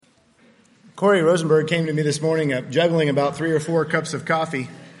Corey Rosenberg came to me this morning juggling about 3 or 4 cups of coffee,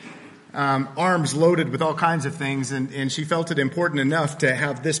 arms loaded with all kinds of things, and she felt it important enough to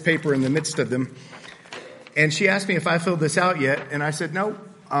have this paper in the midst of them. And she asked me if I filled this out yet, and I said no.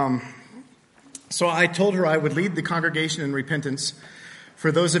 So I told her I would lead the congregation in repentance.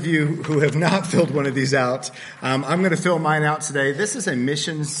 For those of you who have not filled one of these out, I'm going to fill mine out today. This is a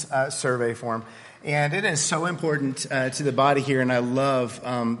missions survey form. And it is so important to the body here, and I love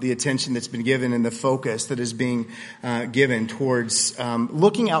the attention that's been given and the focus that is being given towards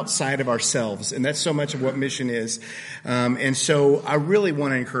looking outside of ourselves, and that's so much of what mission is. And so I really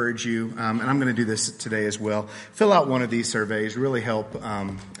want to encourage you, and I'm going to do this today as well, fill out one of these surveys, really help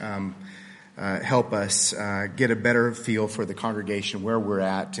us get a better feel for the congregation, where we're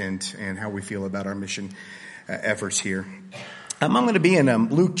at, and how we feel about our mission efforts here. I'm going to be in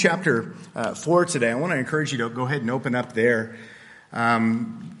Luke chapter 4 today. I want to encourage you to go ahead and open up there.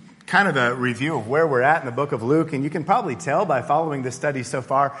 Kind of a review of where we're at in the book of Luke. And you can probably tell by following this study so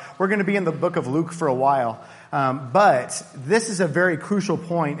far, we're going to be in the book of Luke for a while. But this is a very crucial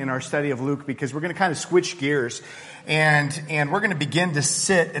point in our study of Luke because we're going to kind of switch gears. And we're going to begin to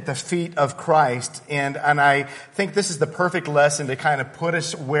sit at the feet of Christ. And I think this is the perfect lesson to kind of put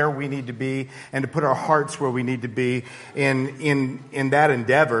us where we need to be and to put our hearts where we need to be in that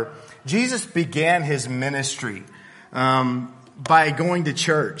endeavor. Jesus began his ministry by going to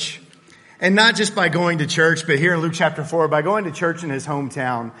church. And not just by going to church, but here in Luke chapter 4, by going to church in his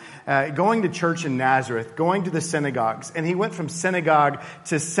hometown, going to church in Nazareth, going to the synagogues. And he went from synagogue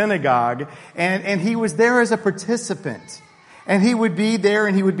to synagogue, and he was there as a participant. And he would be there,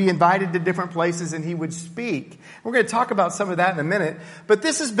 and he would be invited to different places, and he would speak. We're going to talk about some of that in a minute. But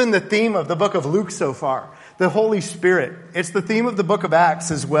this has been the theme of the book of Luke so far, the Holy Spirit. It's the theme of the book of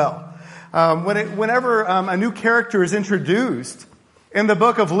Acts as well. Whenever a new character is introduced in the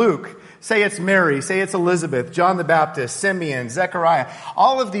book of Luke, say it's Mary, say it's Elizabeth, John the Baptist, Simeon, Zechariah,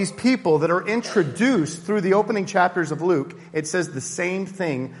 all of these people that are introduced through the opening chapters of Luke, it says the same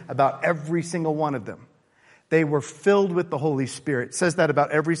thing about every single one of them. They were filled with the Holy Spirit. It says that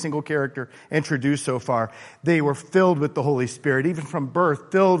about every single character introduced so far. They were filled with the Holy Spirit, even from birth,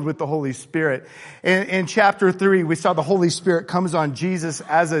 filled with the Holy Spirit. In chapter 3, we saw the Holy Spirit comes on Jesus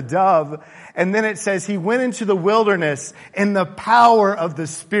as a dove. And then it says he went into the wilderness in the power of the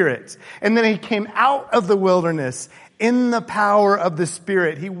Spirit. And then he came out of the wilderness in the power of the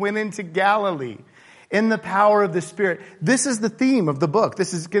Spirit. He went into Galilee in the power of the Spirit. This is the theme of the book.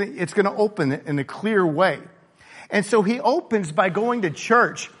 It's going to open in a clear way. And so he opens by going to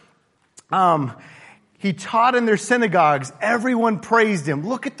church. He taught in their synagogues. Everyone praised him.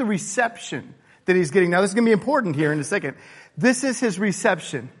 Look at the reception that he's getting. Now, this is going to be important here in a second. This is his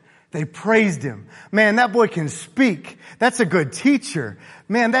reception. They praised him. Man, that boy can speak. That's a good teacher.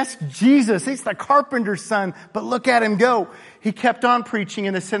 Man, that's Jesus. He's the carpenter's son. But look at him go. He kept on preaching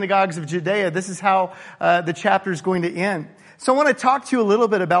in the synagogues of Judea. This is how the chapter is going to end. So I want to talk to you a little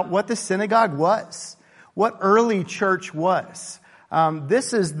bit about what the synagogue was. What early church was.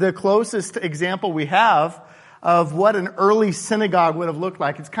 This is the closest example we have of what an early synagogue would have looked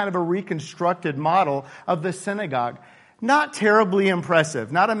like. It's kind of a reconstructed model of the synagogue. Not terribly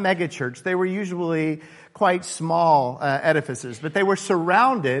impressive, not a mega church. They were usually quite small edifices, but they were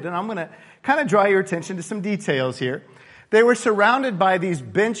surrounded, and I'm going to kind of draw your attention to some details here. They were surrounded by these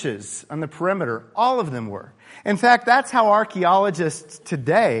benches on the perimeter. All of them were. In fact, that's how archaeologists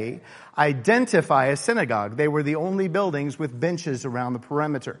today identify a synagogue. They were the only buildings with benches around the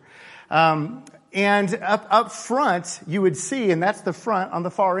perimeter. And up front, you would see, and that's the front on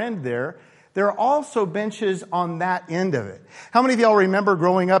the far end there are also benches on that end of it. How many of y'all remember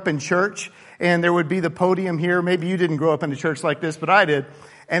growing up in church and there would be the podium here? Maybe you didn't grow up in a church like this, but I did.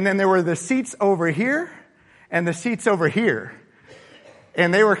 And then there were the seats over here and the seats over here.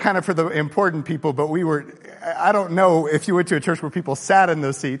 And they were kind of for the important people, but I don't know if you went to a church where people sat in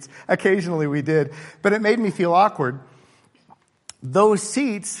those seats. Occasionally we did. But it made me feel awkward. Those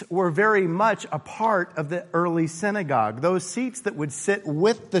seats were very much a part of the early synagogue. Those seats that would sit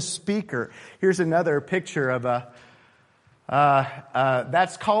with the speaker. Here's another picture of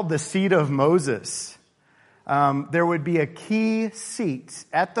that's called the seat of Moses. There would be a key seat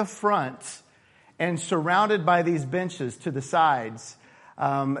at the front and surrounded by these benches to the sides.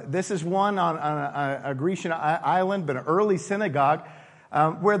 This is one on a Grecian island, but an early synagogue,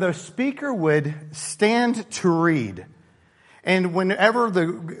 where the speaker would stand to read. And whenever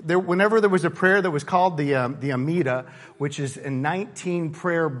there was a prayer that was called the Amidah, which is a 19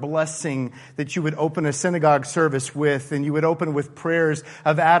 prayer blessing that you would open a synagogue service with, and you would open with prayers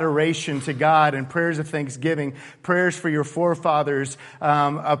of adoration to God and prayers of thanksgiving, prayers for your forefathers,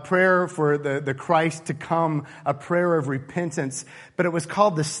 a prayer for the Christ to come, a prayer of repentance. But it was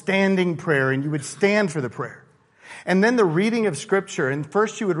called the standing prayer, and you would stand for the prayer. And then the reading of Scripture, and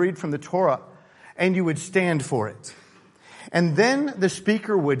first you would read from the Torah, and you would stand for it. And then the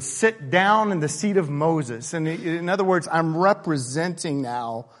speaker would sit down in the seat of Moses. And in other words, I'm representing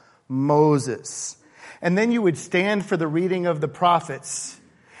now Moses. And then you would stand for the reading of the prophets.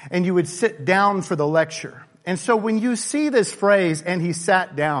 And you would sit down for the lecture. And so when you see this phrase, and he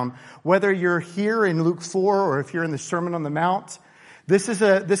sat down, whether you're here in Luke 4 or if you're in the Sermon on the Mount, this is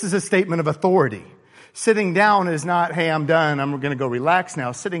a statement of authority. Sitting down is not, hey, I'm done, I'm going to go relax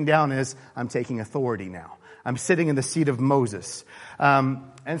now. Sitting down is, I'm taking authority now. I'm sitting in the seat of Moses.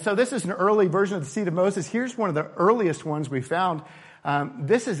 And so this is an early version of the seat of Moses. Here's one of the earliest ones we found.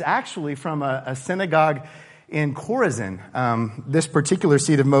 This is actually from a synagogue in Chorazin, this particular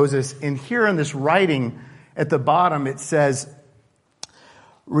seat of Moses. And here in this writing at the bottom, it says,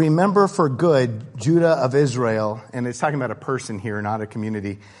 remember for good, Judah of Israel, and it's talking about a person here, not a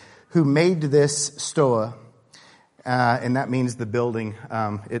community, who made this stoa, and that means the building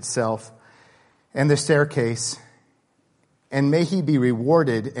itself, and the staircase, and may he be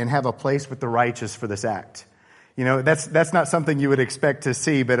rewarded and have a place with the righteous for this act. You know, that's not something you would expect to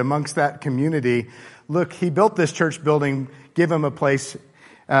see, but amongst that community, look, he built this church building, give him a place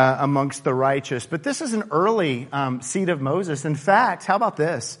amongst the righteous. But this is an early seat of Moses. In fact, how about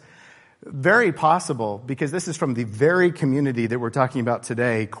this? Very possible, because this is from the very community that we're talking about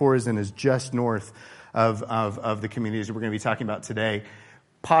today. Chorazin is just north of the communities that we're going to be talking about today.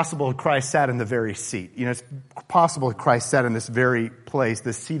 Possible Christ sat in the very seat. You know, it's possible Christ sat in this very place,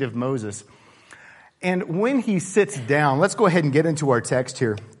 the seat of Moses. And when he sits down, let's go ahead and get into our text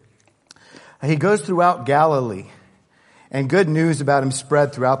here. He goes throughout Galilee, and good news about him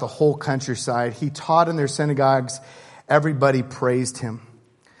spread throughout the whole countryside. He taught in their synagogues. Everybody praised him.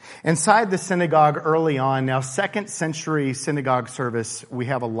 Inside the synagogue early on, now 2nd century synagogue service, we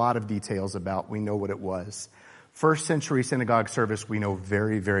have a lot of details about. We know what it was. 1st century synagogue service, we know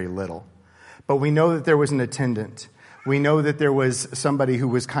very, very little. But we know that there was an attendant. We know that there was somebody who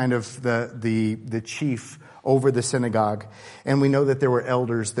was kind of the chief over the synagogue. And we know that there were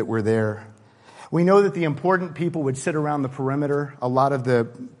elders that were there. We know that the important people would sit around the perimeter. A lot of the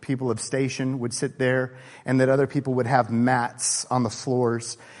people of station would sit there, and that other people would have mats on the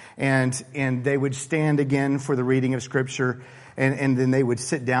floors. And they would stand again for the reading of Scripture. And then they would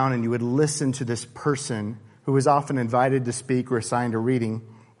sit down, and you would listen to this person who was often invited to speak or assigned a reading.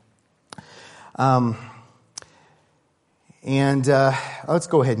 Let's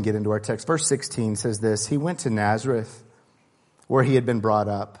go ahead and get into our text. Verse 16 says this: he went to Nazareth, where he had been brought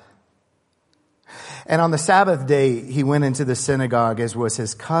up. And on the Sabbath day, he went into the synagogue, as was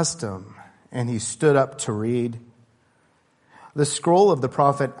his custom, and he stood up to read. The scroll of the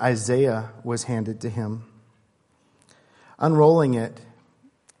prophet Isaiah was handed to him. Unrolling it,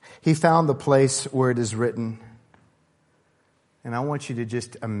 he found the place where it is written. And I want you to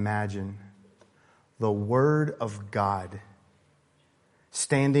just imagine the Word of God,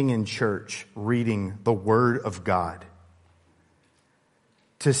 standing in church, reading the Word of God,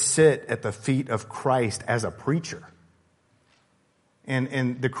 to sit at the feet of Christ as a preacher.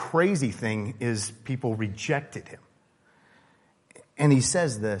 And the crazy thing is people rejected him. And he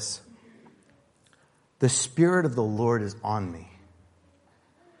says this: the Spirit of the Lord is on me,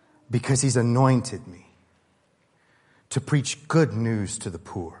 because he's anointed me to preach good news to the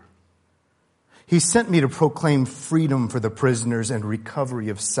poor. He sent me to proclaim freedom for the prisoners and recovery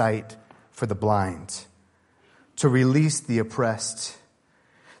of sight for the blind, to release the oppressed,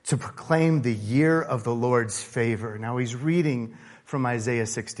 to proclaim the year of the Lord's favor. Now he's reading from Isaiah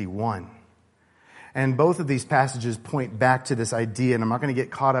 61. And both of these passages point back to this idea, and I'm not going to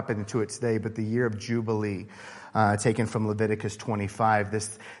get caught up into it today, but the year of Jubilee, taken from Leviticus 25,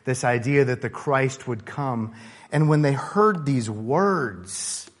 this idea that the Christ would come. And when they heard these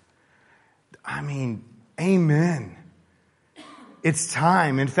words, I mean, amen. It's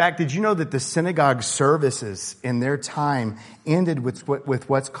time. In fact, did you know that the synagogue services in their time ended with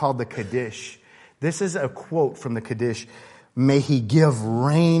what's called the Kaddish? This is a quote from the Kaddish. May he give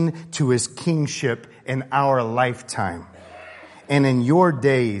reign to his kingship in our lifetime. and in your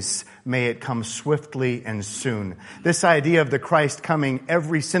days may it come swiftly and soon. This idea of the Christ coming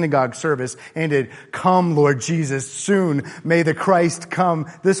every synagogue service ended, come Lord Jesus, soon may the Christ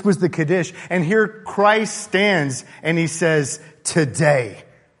come. This was the Kaddish. And here Christ stands and he says, today.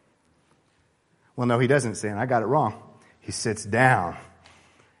 Well, no, he doesn't stand. I got it wrong. He sits down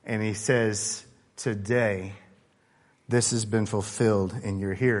and he says, today, this has been fulfilled in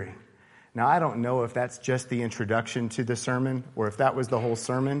your hearing. Now, I don't know if that's just the introduction to the sermon or if that was the whole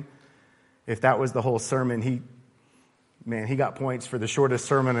sermon. If that was the whole sermon, he got points for the shortest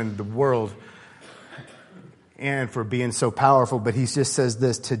sermon in the world and for being so powerful. But he just says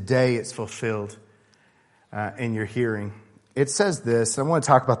this, today it's fulfilled in your hearing. It says this, I want to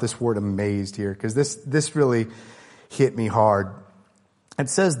talk about this word amazed here because this really hit me hard. It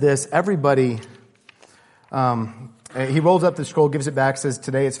says this, everybody, he rolls up the scroll, gives it back, says,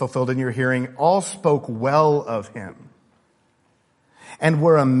 today it's fulfilled in your hearing. All spoke well of him and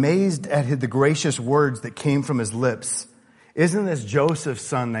were amazed at the gracious words that came from his lips. Isn't this Joseph's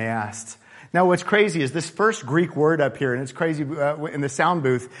son, they asked. Now what's crazy is this first Greek word up here, and it's crazy, in the sound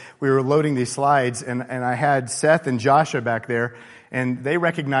booth, we were loading these slides, and I had Seth and Joshua back there, and they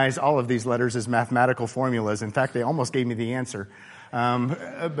recognize all of these letters as mathematical formulas. In fact, they almost gave me the answer.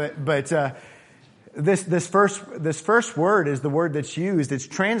 This first word is the word that's used. It's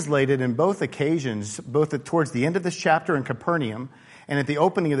translated in both occasions, both towards the end of this chapter in Capernaum and at the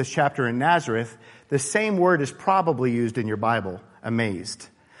opening of this chapter in Nazareth. The same word is probably used in your Bible, amazed.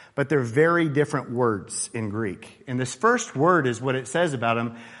 But they're very different words in Greek. And this first word is what it says about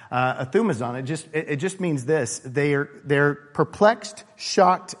them, athumazon. It just means this. They're perplexed,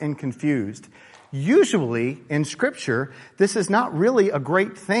 shocked, and confused. Usually in Scripture, this is not really a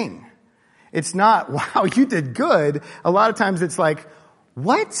great thing. It's not, wow, you did good. A lot of times it's like,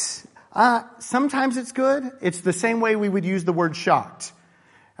 what? Sometimes it's good. It's the same way we would use the word shocked.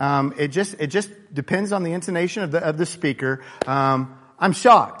 It just depends on the intonation of the speaker. I'm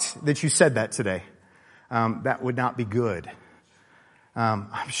shocked that you said that today. That would not be good.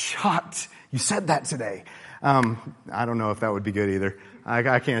 I'm shocked you said that today. I don't know if that would be good either.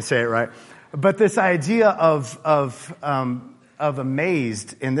 I can't say it right. But this idea of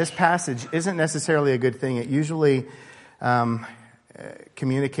amazed in this passage isn't necessarily a good thing. It usually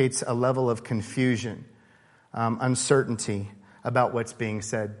communicates a level of confusion, uncertainty about what's being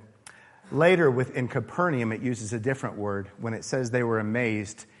said. Later, in Capernaum, it uses a different word. When it says they were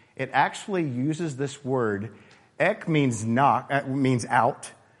amazed, it actually uses this word. Ek means means out,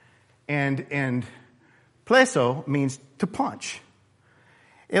 and pleso means to punch.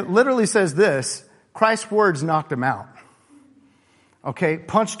 It literally says this, Christ's words knocked him out. Okay,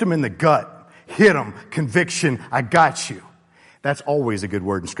 punched him in the gut, hit him, conviction, I got you. That's always a good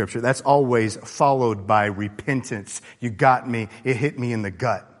word in Scripture. That's always followed by repentance. You got me, it hit me in the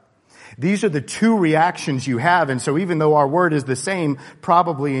gut. These are the two reactions you have, and so even though our word is the same,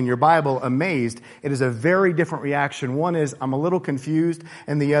 probably in your Bible, amazed, it is a very different reaction. One is, I'm a little confused,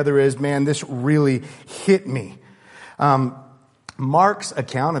 and the other is, man, this really hit me. Mark's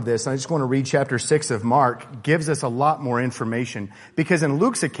account of this, I just want to read chapter 6 of Mark, gives us a lot more information. Because in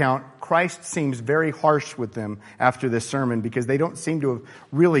Luke's account, Christ seems very harsh with them after this sermon because they don't seem to have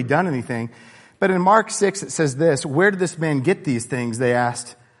really done anything. But in Mark 6, it says this, where did this man get these things, they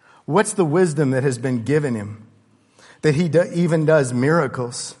asked. What's the wisdom that has been given him that he even does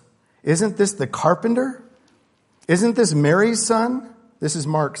miracles? Isn't this the carpenter? Isn't this Mary's son? This is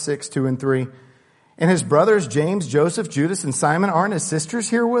Mark 6, 2 and 3. And his brothers, James, Joseph, Judas, and Simon, aren't his sisters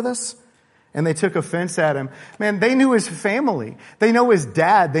here with us? And they took offense at him. Man, they knew his family. They know his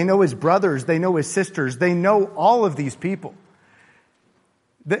dad. They know his brothers. They know his sisters. They know all of these people.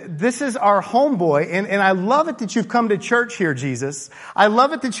 This is our homeboy, and I love it that you've come to church here, Jesus. I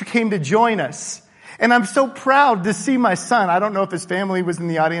love it that you came to join us. And I'm so proud to see my son. I don't know if his family was in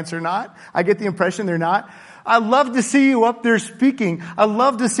the audience or not. I get the impression they're not. I love to see you up there speaking. I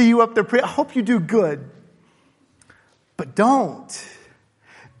love to see you up there praying. I hope you do good. But don't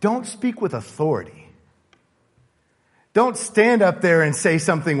speak with authority. Don't stand up there and say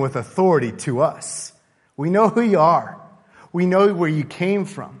something with authority to us. We know who you are. We know where you came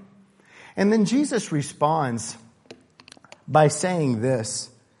from. And then Jesus responds by saying this,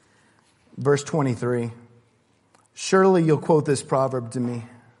 verse 23. Surely you'll quote this proverb to me.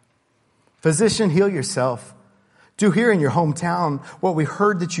 Physician, heal yourself. Do here in your hometown what we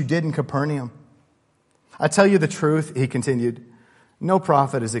heard that you did in Capernaum. I tell you the truth, he continued, no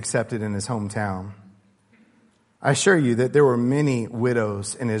prophet is accepted in his hometown. I assure you that there were many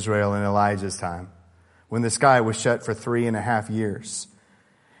widows in Israel in Elijah's time, when the sky was shut for 3.5 years,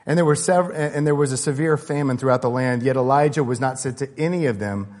 And there was a severe famine throughout the land, yet Elijah was not sent to any of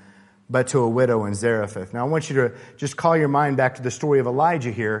them, but to a widow in Zarephath. Now I want you to just call your mind back to the story of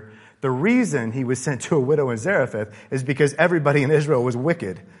Elijah here. The reason he was sent to a widow in Zarephath is because everybody in Israel was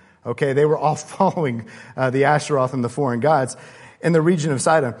wicked. Okay, they were all following the Asheroth and the foreign gods in the region of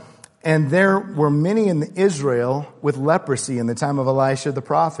Sidon. And there were many in Israel with leprosy in the time of Elisha the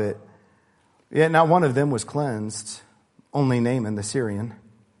prophet. Yet not one of them was cleansed, only Naaman the Syrian.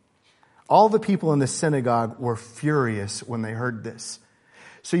 All the people in the synagogue were furious when they heard this.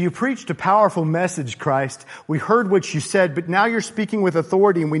 So you preached a powerful message, Christ. We heard what you said, but now you're speaking with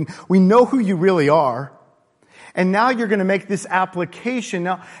authority and we know who you really are. And now you're going to make this application.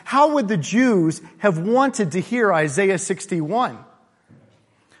 Now, how would the Jews have wanted to hear Isaiah 61?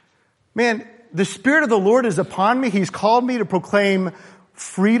 Man, the Spirit of the Lord is upon me. He's called me to proclaim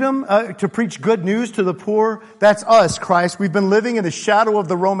freedom, to preach good news to the poor. That's us, Christ. We've been living in the shadow of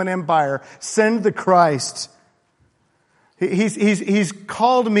the Roman Empire. Send the Christ. He's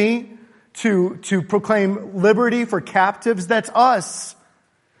called me to proclaim liberty for captives. That's us.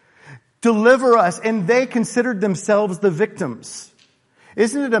 Deliver us. And they considered themselves the victims.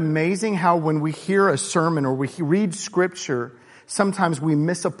 Isn't it amazing how when we hear a sermon or we read scripture, sometimes we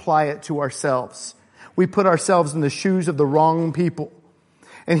misapply it to ourselves. We put ourselves in the shoes of the wrong people.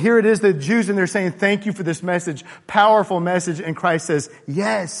 And here it is, the Jews, and they're saying, thank you for this message, powerful message. And Christ says,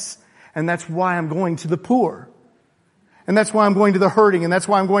 yes. And that's why I'm going to the poor. And that's why I'm going to the hurting. And that's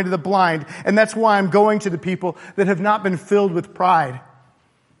why I'm going to the blind. And that's why I'm going to the people that have not been filled with pride.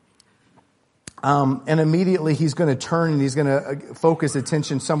 And immediately he's going to turn and he's going to focus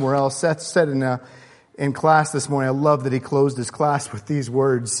attention somewhere else. Seth said in class this morning, I love that he closed his class with these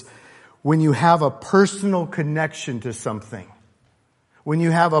words. When you have a personal connection to something, when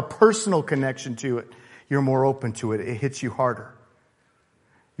you have a personal connection to it, you're more open to it. It hits you harder.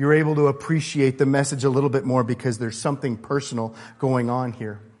 You're able to appreciate the message a little bit more because there's something personal going on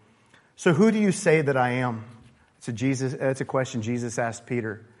here. So who do you say that I am? It's a question Jesus asked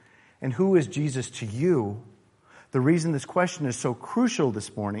Peter. And who is Jesus to you? The reason this question is so crucial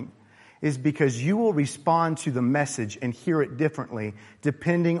this morning is because you will respond to the message and hear it differently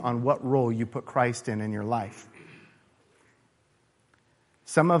depending on what role you put Christ in your life.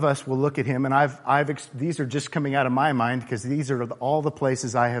 Some of us will look at him, and these are just coming out of my mind because these are all the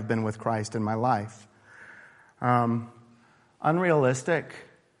places I have been with Christ in my life. Unrealistic.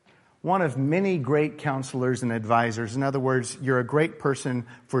 One of many great counselors and advisors. In other words, you're a great person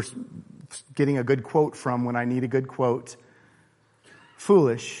for getting a good quote from when I need a good quote.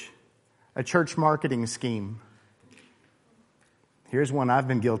 Foolish. A church marketing scheme. Here's one I've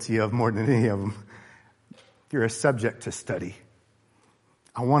been guilty of more than any of them. You're a subject to study.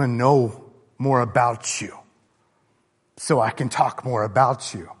 I want to know more about you so I can talk more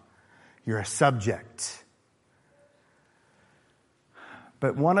about you. You're a subject.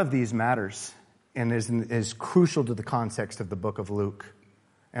 But one of these matters and is crucial to the context of the book of Luke.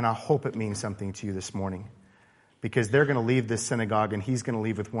 And I hope it means something to you this morning. Because they're going to leave this synagogue and he's going to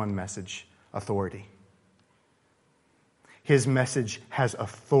leave with one message: authority. His message has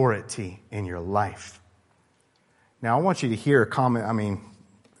authority in your life. Now I want you to hear a comment.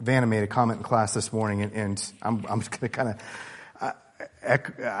 Vanna made a comment in class this morning, and I'm just going to kind of,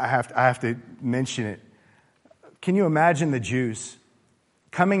 I have to mention it. Can you imagine the Jews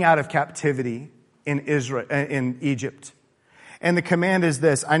coming out of captivity in Egypt? And the command is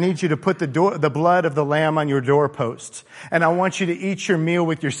this: I need you to put the blood of the lamb on your doorposts. And I want you to eat your meal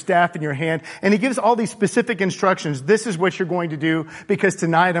with your staff in your hand. And he gives all these specific instructions. This is what you're going to do because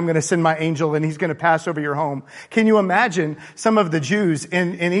tonight I'm going to send my angel and he's going to pass over your home. Can you imagine some of the Jews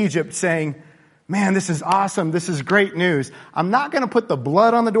in Egypt saying, man, this is awesome. This is great news. I'm not going to put the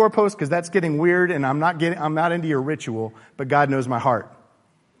blood on the doorpost because that's getting weird and I'm not into your ritual, but God knows my heart.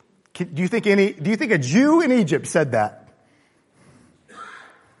 Do you think a Jew in Egypt said that?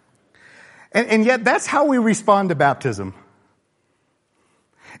 And yet that's how we respond to baptism.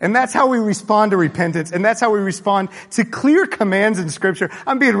 And that's how we respond to repentance. And that's how we respond to clear commands in Scripture.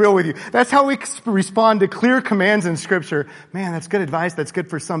 I'm being real with you. That's how we respond to clear commands in Scripture. Man, that's good advice. That's good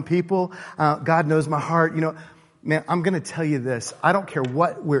for some people. God knows my heart. Man, I'm going to tell you this. I don't care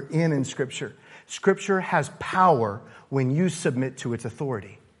what we're in Scripture. Scripture has power when you submit to its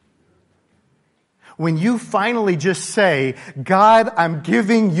authority. When you finally just say, God, I'm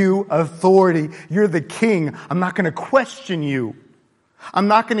giving you authority. You're the king. I'm not going to question you. I'm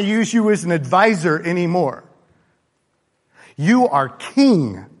not going to use you as an advisor anymore. You are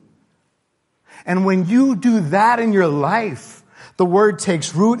king. And when you do that in your life, The word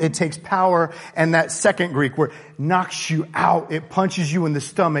takes root, it takes power, and that second Greek word knocks you out. It punches you in the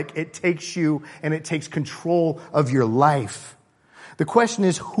stomach. It takes you and it takes control of your life. The question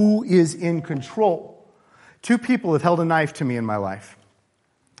is, who is in control? Two people have held a knife to me in my life.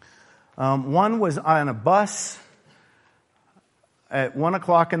 One was on a bus at 1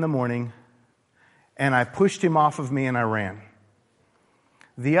 o'clock in the morning, and I pushed him off of me and I ran.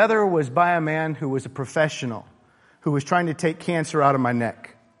 The other was by a man who was a professional, who was trying to take cancer out of my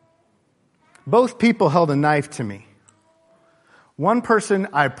neck. Both people held a knife to me. One person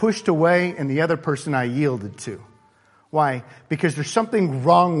I pushed away, and the other person I yielded to. Why? Because there's something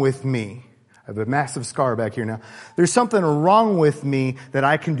wrong with me. I have a massive scar back here now. There's something wrong with me that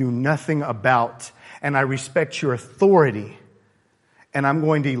I can do nothing about, and I respect your authority. And I'm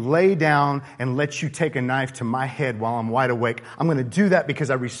going to lay down and let you take a knife to my head while I'm wide awake. I'm going to do that because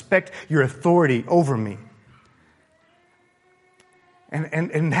I respect your authority over me.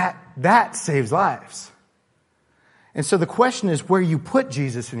 And that saves lives. And so the question is where you put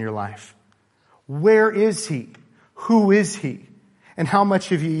Jesus in your life. Where is he? Who is he? And how much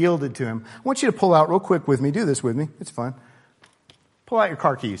have you yielded to him? I want you to pull out real quick with me. Do this with me. It's fun. Pull out your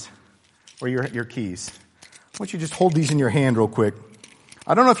car keys or your keys. I want you to just hold these in your hand real quick.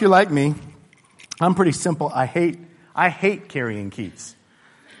 I don't know if you're like me. I'm pretty simple. I hate carrying keys.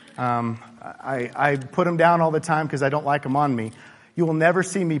 I put them down all the time because I don't like them on me. You will never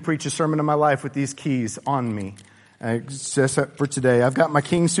see me preach a sermon in my life with these keys on me. Just for today. I've got my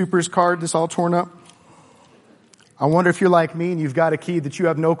King Soopers card that's all torn up. I wonder if you're like me and you've got a key that you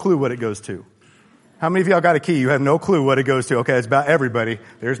have no clue what it goes to. How many of y'all got a key? You have no clue what it goes to. Okay, it's about everybody.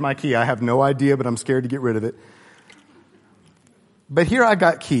 There's my key. I have no idea, but I'm scared to get rid of it. But here I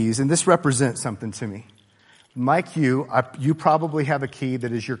got keys, and this represents something to me. Like you probably have a key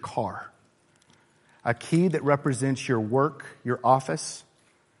that is your car. A key that represents your work, your office,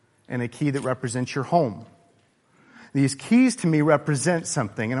 and a key that represents your home. These keys to me represent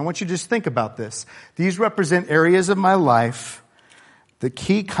something, and I want you to just think about this. These represent areas of my life. The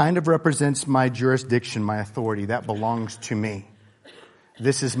key kind of represents my jurisdiction, my authority. That belongs to me.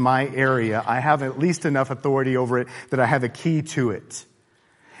 This is my area. I have at least enough authority over it that I have a key to it.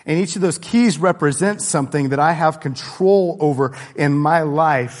 And each of those keys represents something that I have control over in my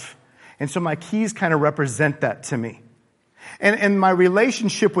life. And so my keys kind of represent that to me. And my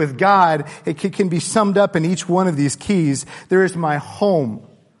relationship with God, it can be summed up in each one of these keys. There is my home.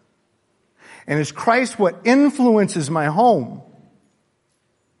 And is Christ what influences my home?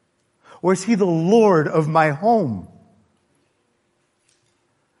 Or is he the Lord of my home?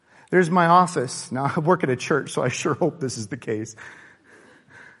 There's my office. Now, I work at a church, so I sure hope this is the case.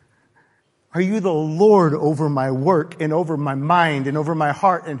 Are you the Lord over my work and over my mind and over my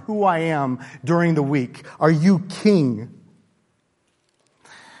heart and who I am during the week? Are you king?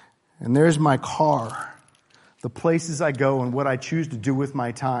 And there's my car, the places I go and what I choose to do with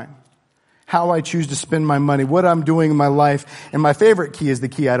my time, how I choose to spend my money, what I'm doing in my life. And my favorite key is the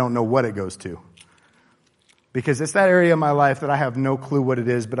key I don't know what it goes to. Because it's that area of my life that I have no clue what it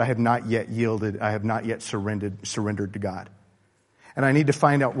is, but I have not yet yielded. I have not yet surrendered to God. And I need to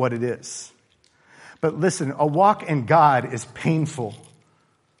find out what it is. But listen, a walk in God is painful.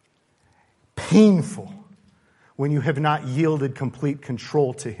 Painful when you have not yielded complete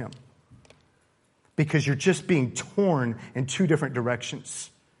control to him. Because you're just being torn in two different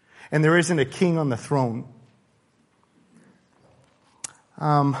directions. And there isn't a king on the throne.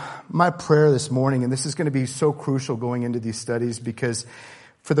 My prayer this morning, and this is going to be so crucial going into these studies, because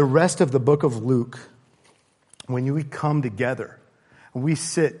for the rest of the book of Luke, when we come together, we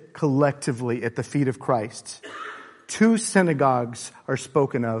sit collectively at the feet of Christ. Two synagogues are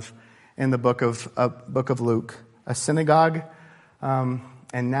spoken of in the book of Luke. A synagogue in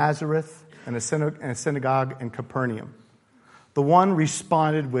Nazareth and a synagogue in Capernaum. The one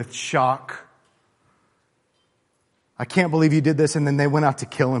responded with shock. I can't believe you did this, and then they went out to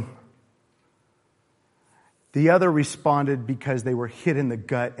kill him. The other responded because they were hit in the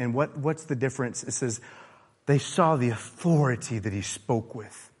gut. And what's the difference? It says they saw the authority that he spoke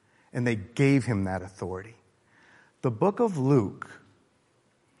with, and they gave him that authority. The book of Luke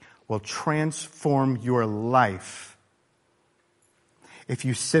will transform your life if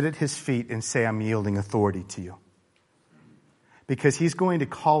you sit at his feet and say, I'm yielding authority to you. Because he's going to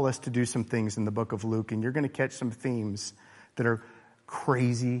call us to do some things in the book of Luke, and you're going to catch some themes that are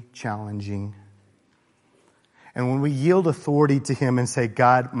crazy, challenging. And when we yield authority to him and say,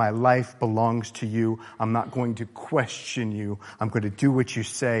 God, my life belongs to you. I'm not going to question you. I'm going to do what you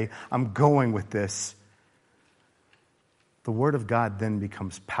say. I'm going with this. The word of God then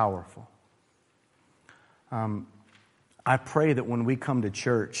becomes powerful. I pray that when we come to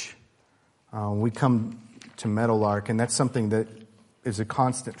church, we come to Meadowlark, and that's something that is a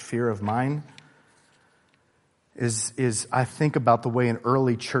constant fear of mine, is I think about the way an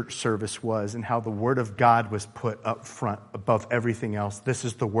early church service was and how the Word of God was put up front above everything else. This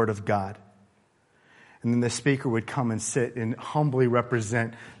is the Word of God. And then the speaker would come and sit and humbly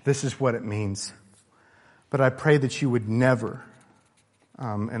represent, this is what it means. But I pray that you would never,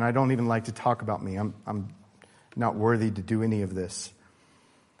 and I don't even like to talk about me, I'm not worthy to do any of this.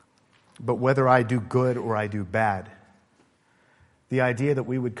 But whether I do good or I do bad, the idea that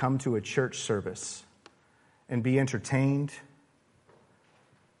we would come to a church service and be entertained,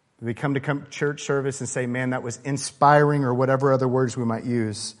 we come to church service and say, man, that was inspiring, or whatever other words we might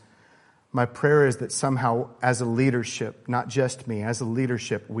use. My prayer is that somehow as a leadership, not just me, as a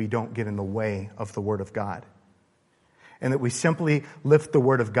leadership, we don't get in the way of the Word of God. And that we simply lift the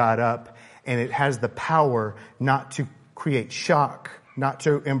Word of God up, and it has the power not to create shock, not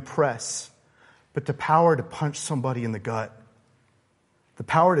to impress, but the power to punch somebody in the gut, the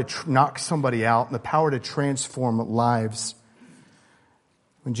power to knock somebody out, and the power to transform lives.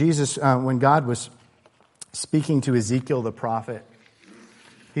 When God was speaking to Ezekiel the prophet,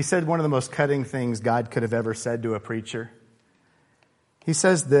 he said one of the most cutting things God could have ever said to a preacher. He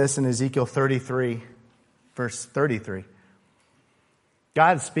says this in Ezekiel 33, verse 33.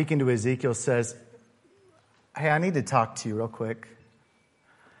 God speaking to Ezekiel says, hey, I need to talk to you real quick.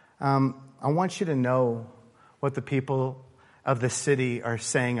 I want you to know what the people of the city are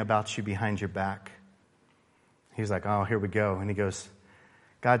saying about you behind your back. He's like, oh, here we go. And he goes,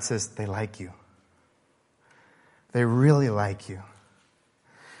 God says, they like you. They really like you.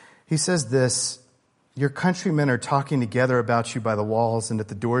 He says this, your countrymen are talking together about you by the walls and at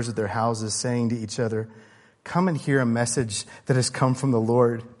the doors of their houses, saying to each other, come and hear a message that has come from the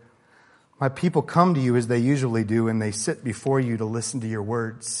Lord. My people come to you as they usually do, and they sit before you to listen to your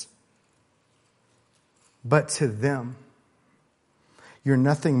words. But to them, you're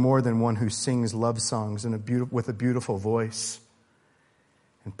nothing more than one who sings love songs with a beautiful voice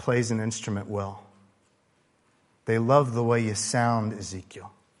and plays an instrument well. They love the way you sound,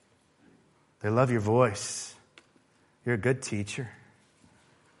 Ezekiel. They love your voice. You're a good teacher.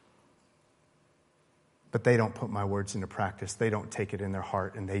 But they don't put my words into practice. They don't take it in their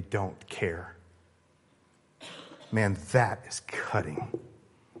heart, and they don't care. Man, that is cutting.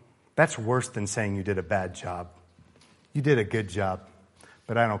 That's worse than saying you did a bad job. You did a good job,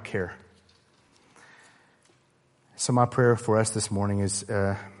 but I don't care. So my prayer for us this morning is,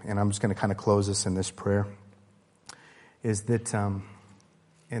 and I'm just going to kind of close this in this prayer, is that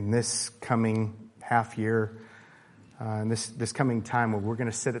in this coming half year, and this coming time where we're going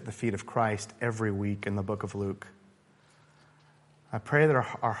to sit at the feet of Christ every week in the book of Luke, I pray that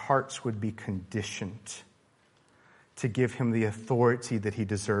our hearts would be conditioned to give him the authority that he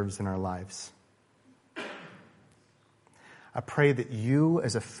deserves in our lives. I pray that you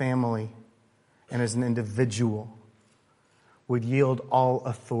as a family and as an individual would yield all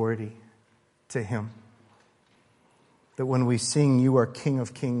authority to him. That when we sing, you are King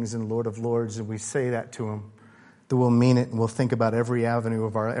of Kings and Lord of Lords, and we say that to him, that we'll mean it and we'll think about every avenue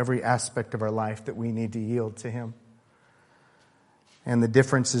of every aspect of our life that we need to yield to him. And the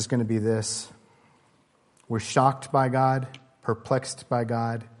difference is going to be this. We're shocked by God, perplexed by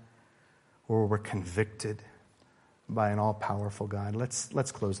God, or we're convicted by an all-powerful God.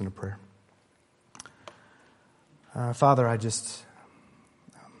 Let's close in a prayer. Father, I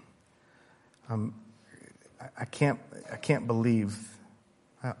can't believe.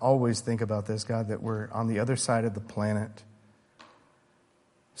 I always think about this, God, that we're on the other side of the planet,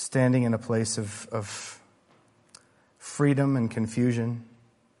 standing in a place of freedom and confusion.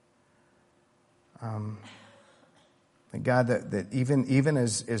 God, that even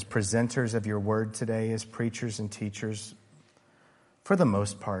as presenters of your word today, as preachers and teachers, for the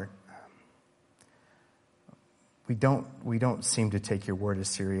most part, we don't seem to take your word as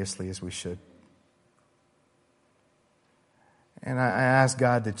seriously as we should. And I ask,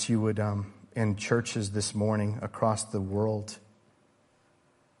 God, that you would, in churches this morning across the world,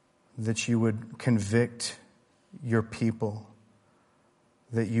 that you would convict your people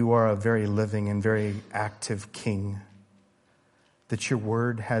that you are a very living and very active King, that your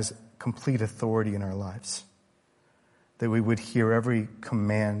word has complete authority in our lives, that we would hear every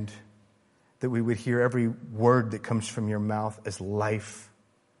command, that we would hear every word that comes from your mouth as life,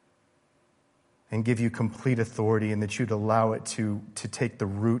 and give you complete authority, and that you'd allow it to take the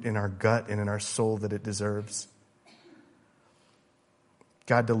root in our gut and in our soul that it deserves.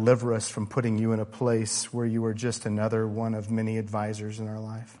 God, deliver us from putting you in a place where you are just another one of many advisors in our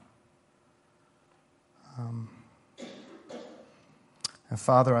life. And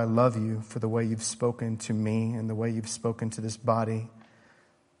Father, I love you for the way you've spoken to me and the way you've spoken to this body.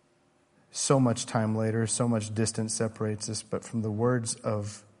 So much time later, so much distance separates us, but from the words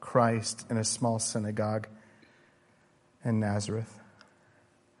of Christ in a small synagogue in Nazareth.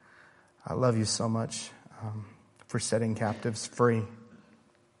 I love you so much for setting captives free,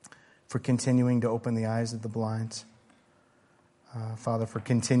 for continuing to open the eyes of the blind. Father, for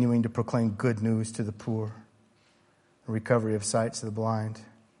continuing to proclaim good news to the poor, recovery of sight to the blind.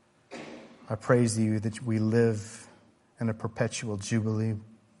 I praise you that we live in a perpetual jubilee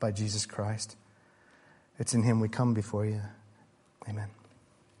by Jesus Christ. It's in him we come before you. Amen.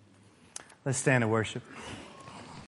 Let's stand and worship.